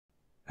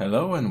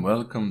Hello and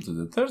welcome to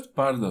the third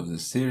part of the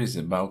series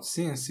about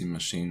CNC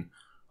machine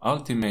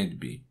Ultimate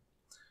B.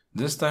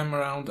 This time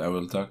around I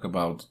will talk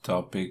about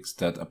topics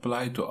that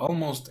apply to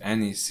almost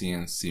any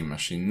CNC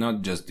machine,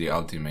 not just the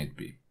Ultimate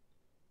B.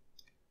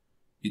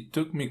 It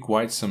took me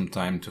quite some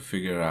time to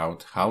figure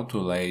out how to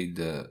lay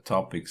the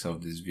topics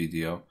of this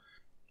video,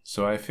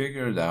 so I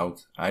figured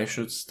out I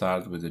should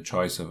start with the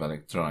choice of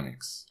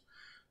electronics,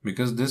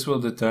 because this will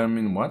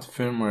determine what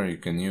firmware you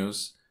can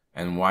use,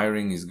 and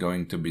wiring is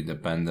going to be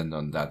dependent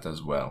on that as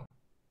well.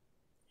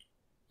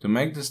 To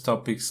make this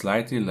topic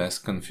slightly less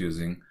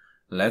confusing,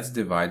 let's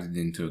divide it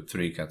into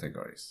three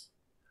categories.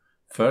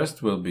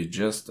 First will be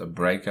just a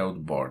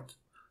breakout board.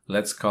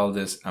 Let's call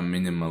this a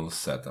minimal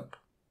setup.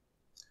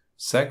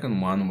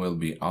 Second one will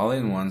be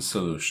all-in-one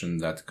solution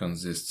that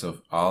consists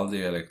of all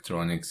the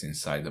electronics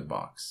inside the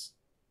box.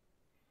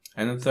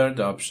 And the third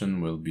option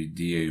will be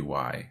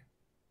DIY.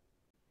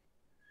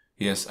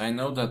 Yes, I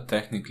know that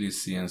technically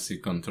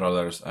CNC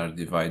controllers are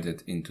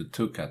divided into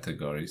two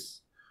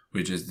categories,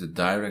 which is the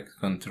direct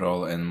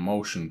control and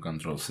motion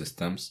control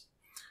systems.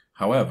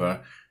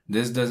 However,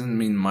 this doesn't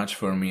mean much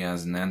for me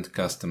as an end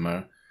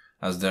customer,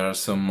 as there are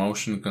some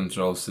motion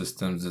control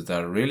systems that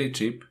are really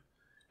cheap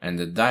and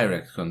the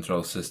direct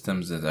control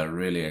systems that are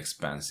really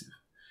expensive.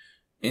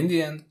 In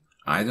the end,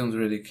 I don't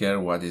really care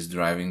what is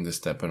driving the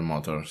stepper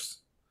motors.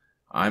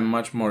 I'm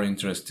much more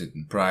interested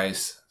in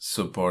price,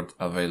 support,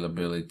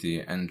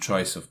 availability, and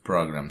choice of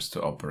programs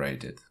to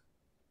operate it.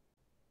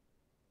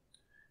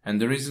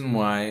 And the reason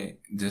why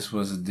this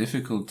was a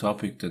difficult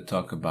topic to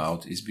talk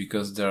about is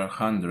because there are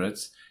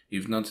hundreds,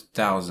 if not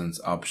thousands,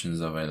 options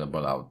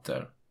available out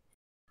there.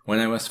 When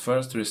I was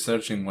first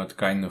researching what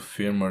kind of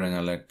firmware and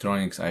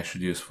electronics I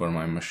should use for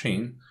my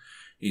machine,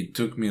 it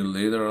took me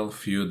literal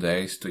few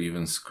days to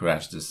even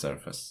scratch the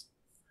surface.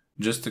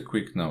 Just a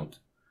quick note.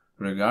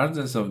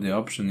 Regardless of the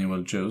option you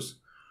will choose,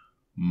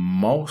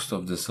 most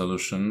of the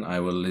solution I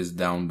will list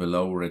down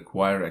below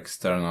require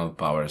external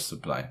power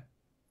supply,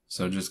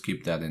 so just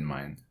keep that in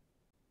mind.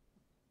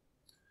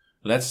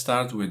 Let's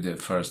start with the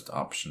first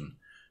option,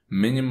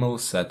 minimal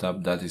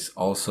setup that is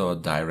also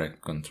a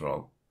direct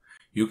control.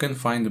 You can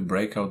find the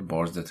breakout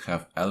boards that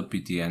have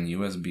LPT and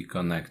USB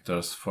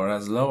connectors for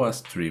as low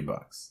as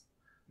 $3.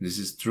 This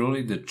is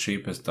truly the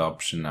cheapest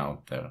option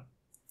out there.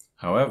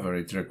 However,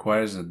 it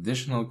requires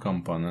additional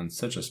components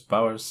such as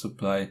power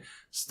supply,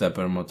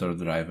 stepper motor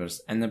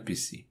drivers, and a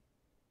PC.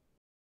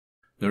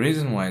 The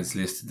reason why it's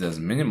listed as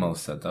minimal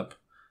setup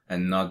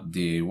and not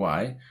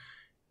DIY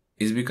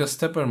is because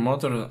stepper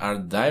motors are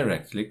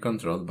directly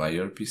controlled by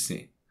your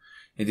PC.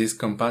 It is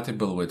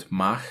compatible with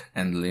Mach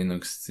and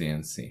Linux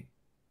CNC.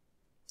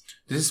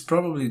 This is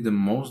probably the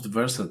most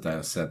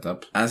versatile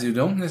setup, as you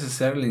don't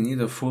necessarily need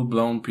a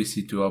full-blown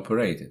PC to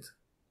operate it.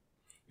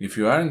 If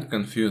you aren't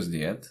confused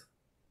yet,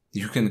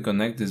 you can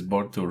connect this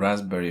board to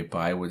Raspberry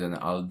Pi with an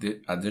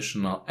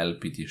additional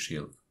LPT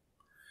shield.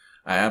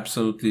 I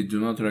absolutely do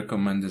not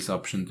recommend this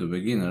option to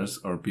beginners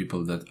or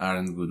people that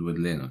aren't good with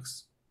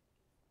Linux.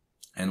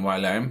 And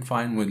while I am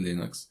fine with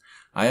Linux,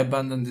 I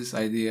abandoned this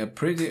idea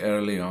pretty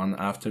early on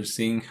after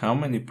seeing how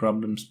many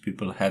problems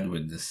people had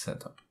with this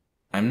setup.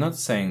 I'm not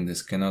saying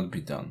this cannot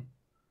be done.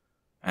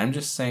 I'm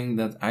just saying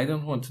that I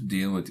don't want to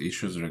deal with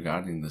issues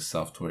regarding the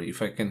software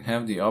if I can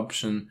have the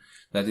option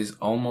that is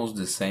almost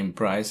the same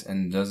price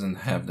and doesn't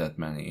have that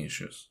many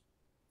issues.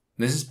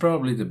 This is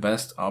probably the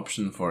best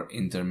option for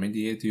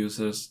intermediate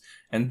users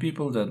and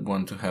people that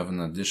want to have an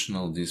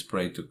additional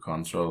display to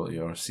control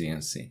your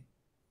CNC.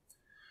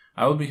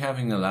 I will be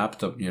having a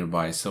laptop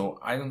nearby, so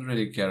I don't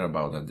really care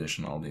about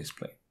additional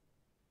display.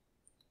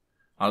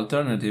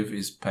 Alternative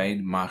is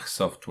paid Mach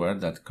software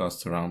that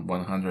costs around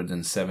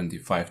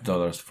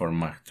 $175 for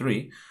Mach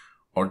 3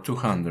 or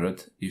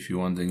 $200 if you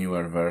want the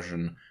newer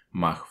version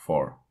Mach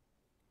 4.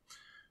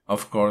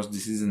 Of course,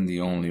 this isn't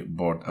the only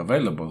board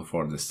available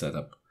for this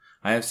setup.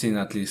 I have seen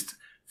at least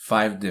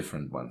 5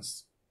 different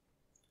ones.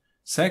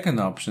 Second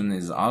option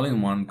is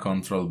all-in-one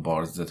control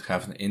boards that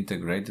have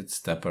integrated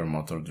stepper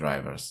motor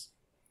drivers.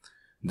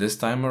 This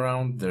time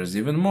around, there's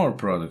even more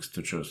products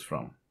to choose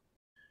from.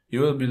 You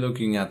will be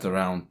looking at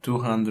around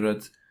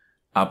 $200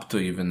 up to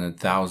even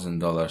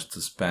 $1,000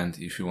 to spend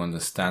if you want a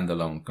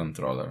standalone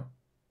controller.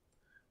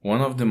 One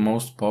of the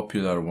most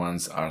popular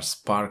ones are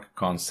Spark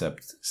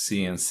Concept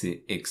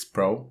CNC X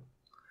Pro,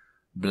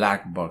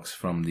 Black Box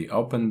from the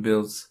Open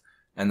Builds,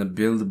 and a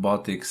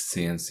BuildBotics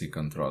CNC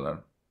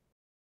controller.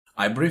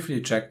 I briefly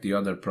checked the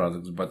other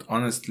products, but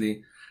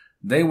honestly,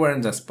 they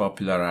weren't as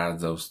popular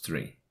as those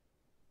three.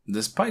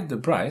 Despite the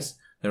price,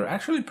 they're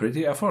actually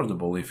pretty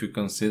affordable if you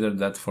consider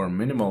that for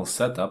minimal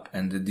setup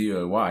and the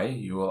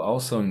DIY, you will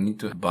also need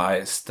to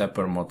buy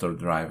stepper motor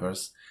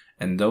drivers,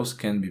 and those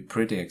can be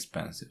pretty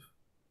expensive.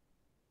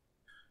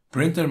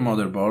 Printer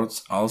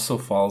motherboards also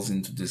falls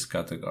into this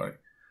category.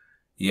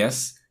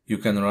 Yes, you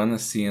can run a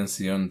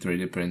CNC on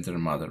 3D printer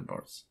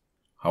motherboards.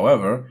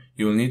 However,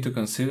 you will need to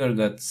consider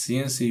that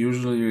CNC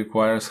usually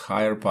requires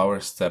higher power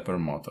stepper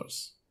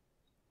motors.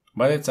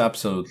 But it's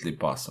absolutely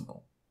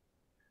possible.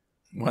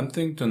 One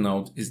thing to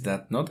note is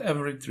that not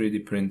every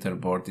 3D printer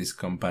board is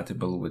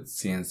compatible with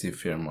CNC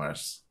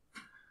firmwares.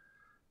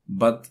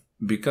 But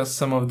because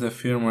some of the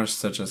firmwares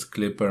such as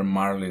Clipper,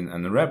 Marlin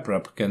and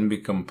RepRap can be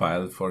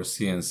compiled for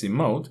CNC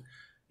mode,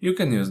 you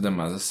can use them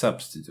as a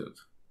substitute.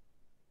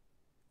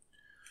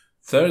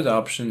 Third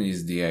option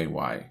is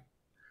DIY.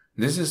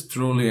 This is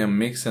truly a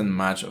mix and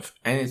match of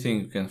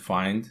anything you can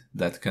find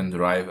that can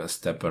drive a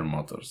stepper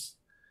motors.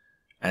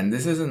 And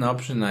this is an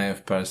option I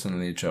have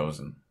personally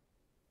chosen.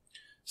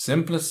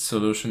 Simplest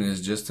solution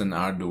is just an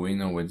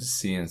Arduino with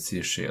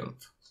CNC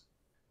shield.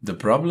 The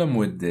problem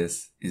with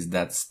this is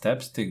that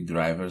step stick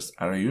drivers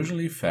are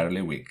usually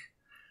fairly weak,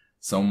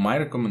 so my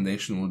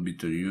recommendation would be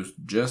to use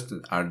just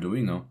an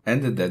Arduino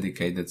and the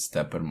dedicated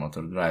stepper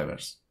motor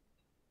drivers.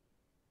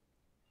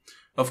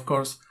 Of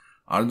course,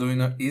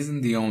 Arduino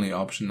isn't the only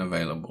option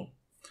available.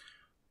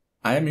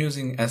 I am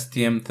using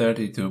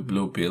STM32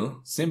 Blue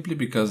Pill simply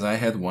because I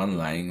had one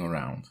lying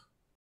around.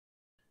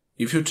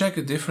 If you check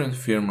different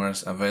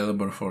firmwares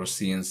available for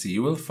CNC,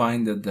 you will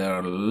find that there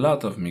are a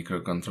lot of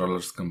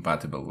microcontrollers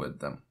compatible with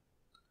them.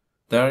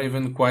 There are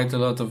even quite a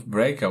lot of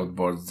breakout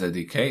boards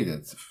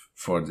dedicated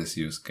for this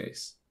use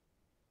case.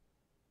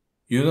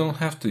 You don't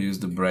have to use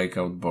the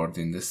breakout board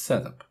in this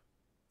setup.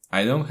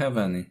 I don't have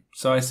any,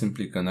 so I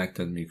simply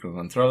connected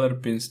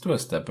microcontroller pins to a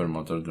stepper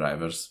motor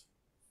drivers.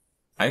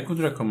 I could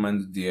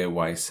recommend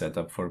DIY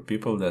setup for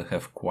people that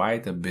have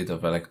quite a bit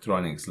of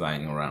electronics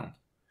lying around.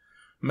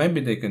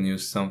 Maybe they can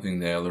use something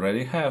they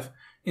already have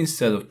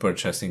instead of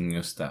purchasing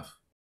new stuff.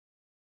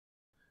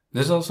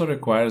 This also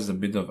requires a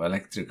bit of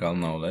electrical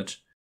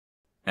knowledge,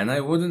 and I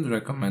wouldn't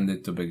recommend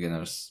it to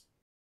beginners.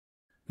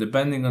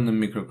 Depending on the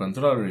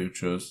microcontroller you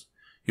choose,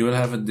 you will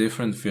have a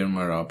different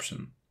firmware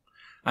option.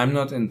 I'm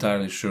not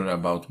entirely sure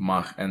about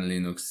Mach and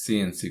Linux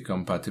CNC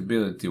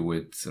compatibility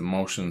with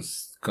motion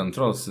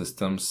control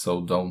systems,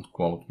 so don't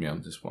quote me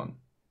on this one.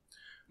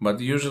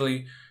 But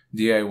usually,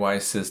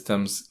 DIY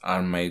systems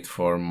are made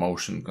for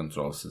motion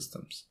control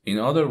systems. In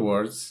other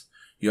words,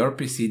 your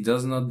PC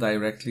does not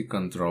directly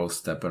control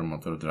stepper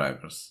motor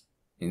drivers.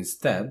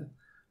 Instead,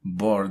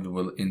 board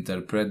will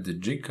interpret the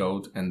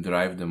G-code and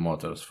drive the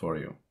motors for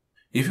you.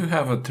 If you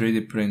have a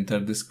 3D printer,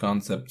 this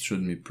concept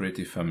should be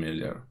pretty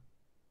familiar.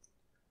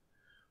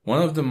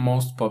 One of the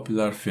most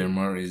popular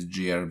firmware is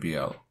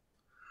GRBL.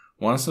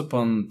 Once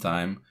upon a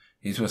time,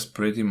 it was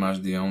pretty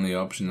much the only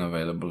option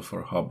available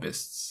for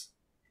hobbyists.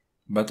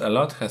 But a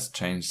lot has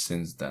changed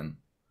since then.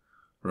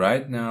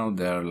 Right now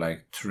there are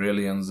like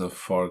trillions of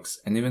forks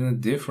and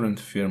even different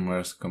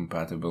firmwares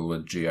compatible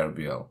with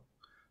GRBL,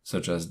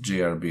 such as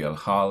GRBL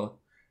HAL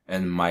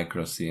and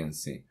Micro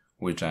CNC,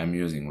 which I'm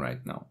using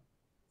right now.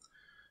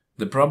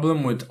 The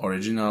problem with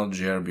original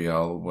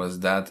GRBL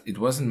was that it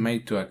wasn't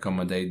made to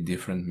accommodate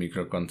different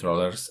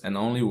microcontrollers and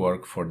only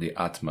work for the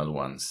Atmel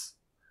ones.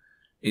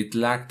 It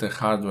lacked a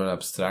hardware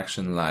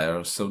abstraction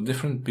layer, so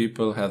different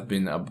people have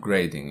been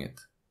upgrading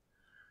it.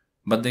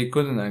 But they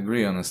couldn't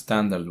agree on a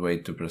standard way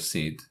to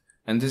proceed,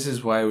 and this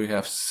is why we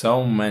have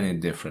so many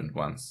different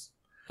ones,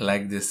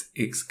 like this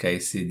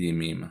XKCD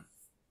meme.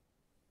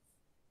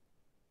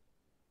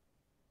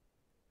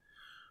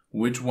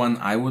 Which one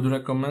I would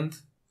recommend?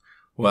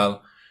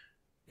 Well,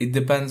 it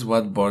depends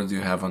what board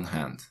you have on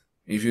hand.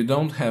 If you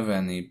don't have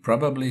any,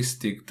 probably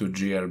stick to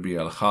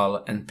GRBL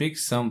HAL and pick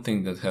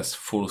something that has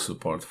full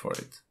support for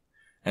it.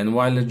 And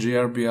while the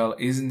GRBL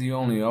isn't the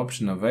only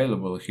option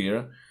available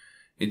here,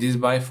 it is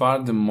by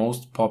far the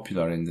most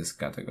popular in this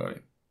category.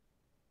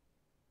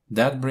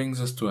 That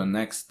brings us to a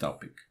next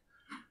topic,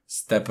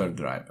 stepper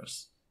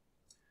drivers.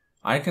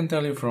 I can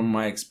tell you from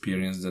my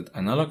experience that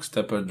analog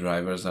stepper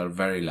drivers are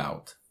very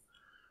loud.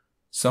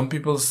 Some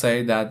people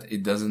say that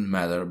it doesn't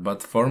matter,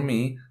 but for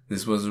me,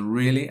 this was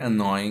really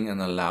annoying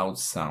and a loud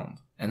sound,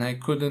 and I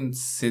couldn't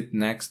sit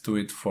next to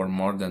it for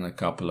more than a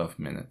couple of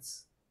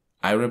minutes.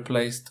 I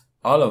replaced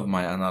all of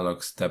my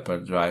analog stepper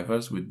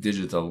drivers with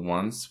digital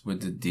ones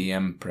with the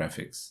DM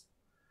prefix.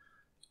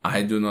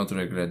 I do not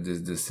regret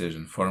this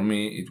decision. For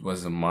me, it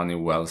was money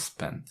well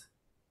spent.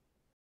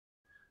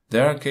 They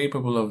are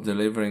capable of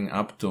delivering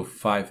up to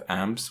 5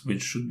 amps,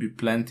 which should be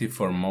plenty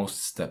for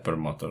most stepper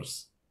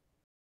motors.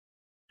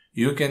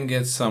 You can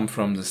get some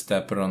from the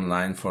stepper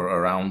online for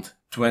around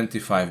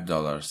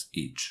 $25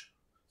 each.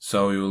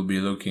 So you will be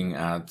looking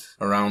at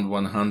around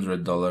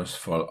 $100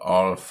 for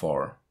all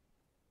 4.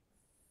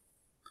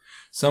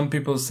 Some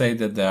people say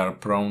that they are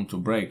prone to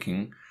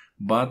breaking,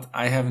 but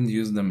I haven't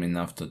used them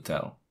enough to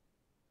tell.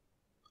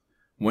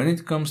 When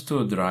it comes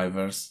to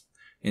drivers,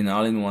 in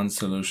all-in-one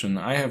solution,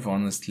 I have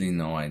honestly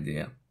no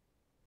idea.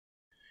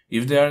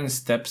 If they are in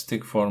step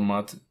stick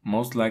format,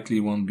 most likely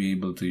you won't be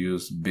able to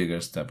use bigger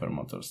stepper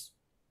motors.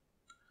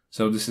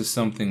 So this is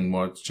something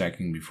worth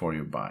checking before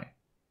you buy.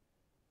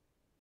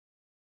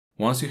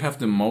 Once you have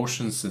the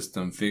motion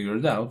system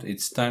figured out,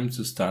 it's time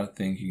to start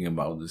thinking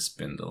about the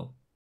spindle.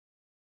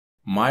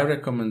 My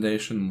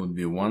recommendation would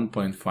be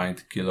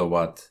 1.5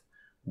 kilowatt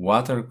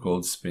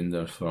water-cooled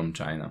spindles from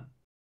China.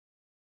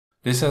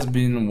 This has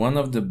been one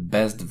of the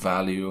best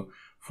value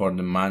for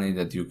the money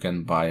that you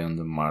can buy on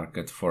the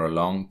market for a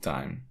long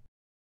time.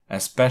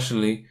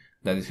 especially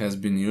that it has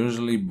been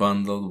usually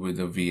bundled with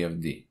a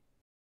VFD.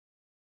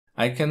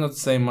 I cannot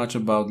say much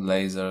about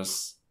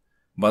lasers,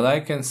 but I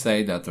can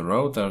say that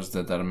rotors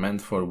that are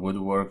meant for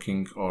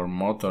woodworking or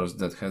motors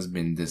that has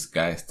been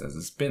disguised as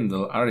a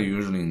spindle are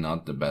usually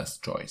not the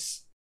best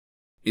choice.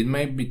 It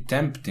may be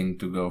tempting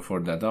to go for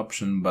that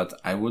option, but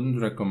I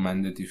wouldn't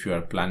recommend it if you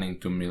are planning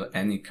to mill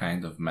any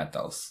kind of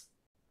metals.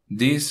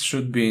 These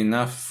should be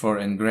enough for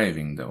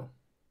engraving though.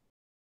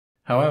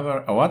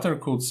 However, a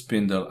water-cooled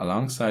spindle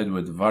alongside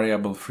with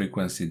variable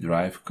frequency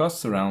drive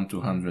costs around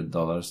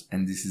 $200,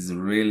 and this is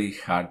really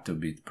hard to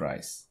beat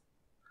price.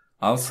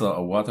 Also,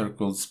 a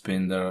water-cooled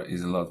spindle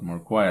is a lot more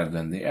quiet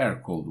than the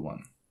air-cooled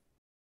one.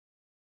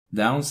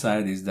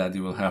 Downside is that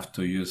you will have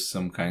to use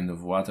some kind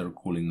of water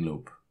cooling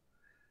loop.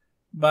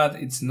 But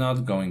it's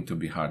not going to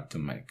be hard to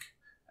make,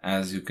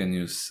 as you can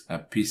use a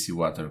PC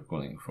water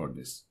cooling for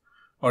this,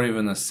 or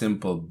even a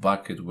simple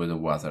bucket with a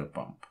water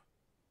pump.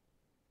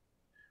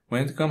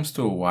 When it comes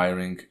to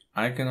wiring,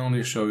 I can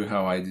only show you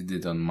how I did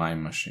it on my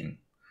machine,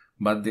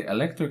 but the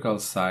electrical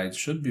side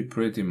should be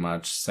pretty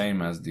much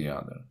same as the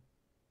other.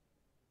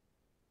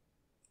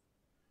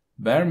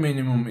 Bare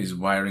minimum is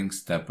wiring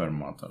stepper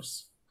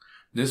motors.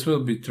 This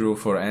will be true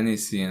for any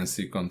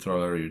CNC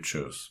controller you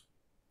choose.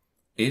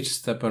 Each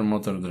stepper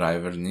motor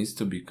driver needs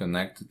to be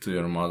connected to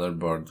your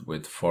motherboard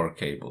with 4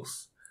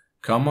 cables: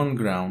 common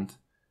ground,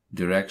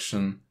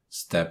 direction,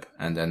 step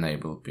and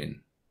enable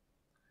pin.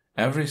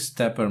 Every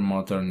stepper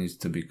motor needs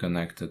to be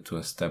connected to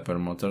a stepper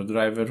motor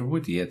driver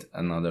with yet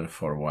another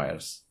 4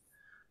 wires: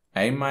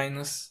 A-,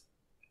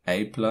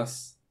 A+,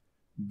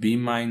 B-,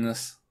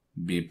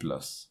 B+.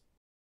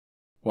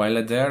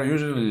 While they are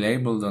usually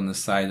labeled on the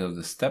side of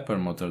the stepper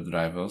motor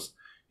drivers,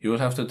 you will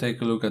have to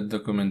take a look at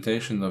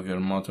documentation of your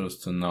motors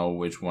to know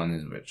which one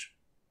is which.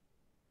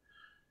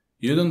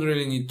 You don't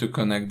really need to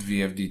connect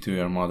VFD to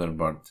your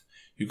motherboard,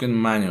 you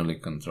can manually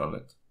control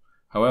it.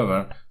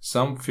 However,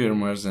 some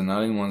firmwares and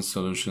all-in-one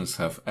solutions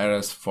have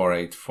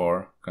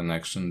RS484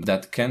 connection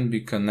that can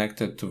be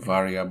connected to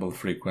variable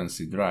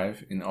frequency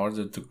drive in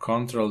order to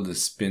control the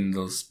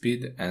spindle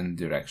speed and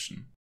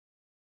direction.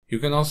 You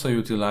can also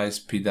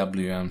utilize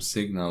PWM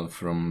signal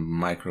from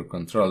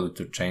microcontroller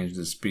to change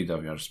the speed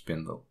of your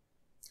spindle.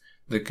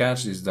 The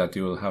catch is that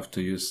you will have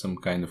to use some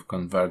kind of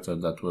converter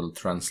that will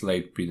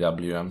translate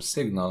PWM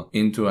signal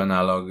into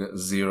analog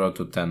 0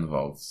 to 10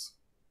 volts.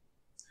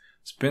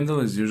 Spindle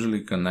is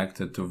usually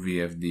connected to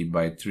VFD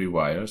by 3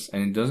 wires,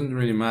 and it doesn't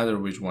really matter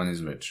which one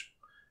is which.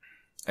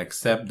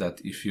 Except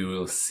that if you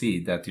will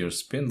see that your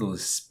spindle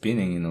is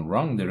spinning in the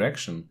wrong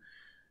direction,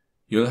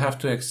 you'll have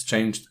to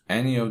exchange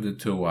any of the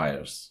 2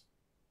 wires.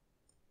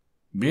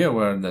 Be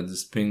aware that the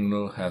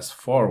spindle has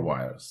 4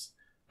 wires,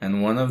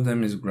 and one of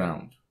them is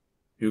ground.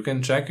 You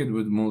can check it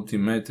with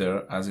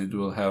multimeter, as it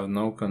will have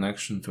no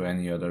connection to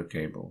any other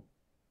cable.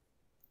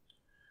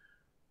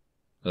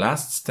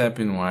 Last step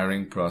in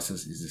wiring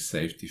process is the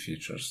safety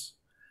features.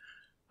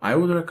 I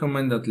would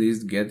recommend at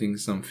least getting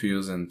some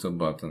fuse and 2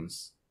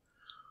 buttons.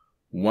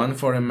 One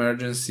for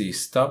emergency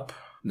stop,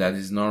 that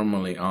is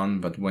normally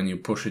on, but when you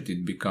push it,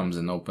 it becomes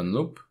an open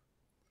loop.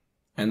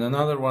 And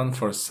another one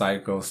for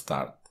cycle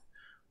start,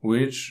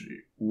 which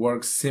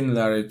works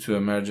similarly to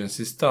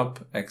emergency stop,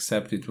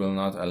 except it will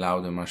not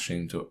allow the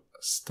machine to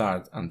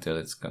start until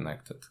it's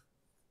connected.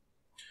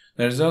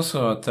 There is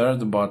also a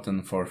third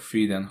button for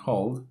feed and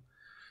hold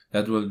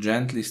that will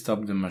gently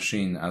stop the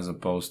machine as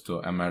opposed to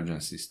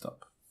emergency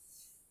stop.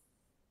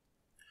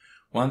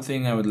 One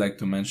thing I would like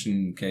to mention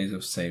in case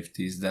of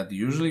safety is that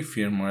usually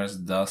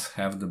Firmwares does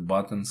have the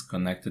buttons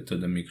connected to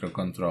the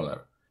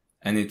microcontroller,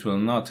 and it will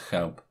not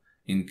help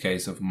in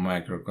case of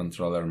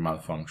microcontroller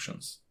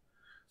malfunctions.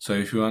 So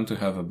if you want to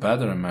have a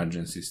better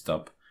emergency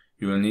stop,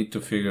 you will need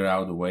to figure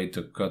out a way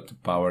to cut the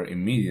power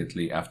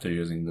immediately after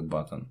using the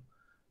button,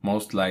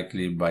 most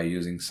likely by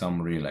using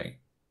some relay.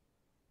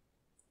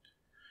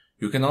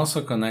 You can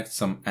also connect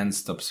some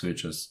end-stop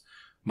switches,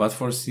 but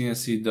for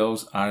CNC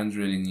those aren't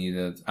really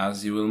needed,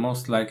 as you will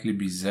most likely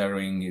be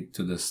zeroing it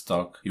to the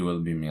stock you will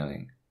be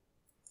milling.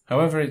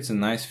 However, it's a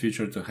nice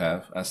feature to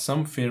have, as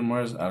some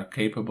firmwares are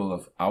capable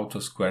of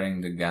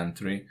auto-squaring the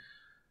gantry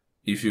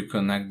if you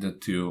connect the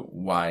 2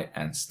 Y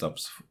end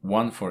stops,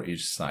 one for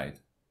each side.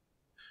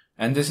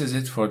 And this is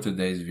it for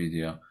today's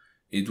video.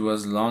 It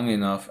was long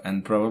enough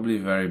and probably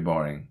very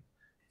boring.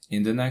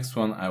 In the next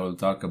one I will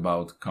talk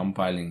about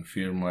compiling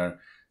firmware,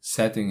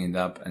 setting it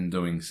up and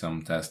doing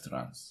some test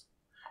runs.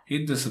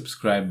 Hit the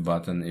subscribe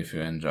button if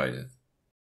you enjoyed it.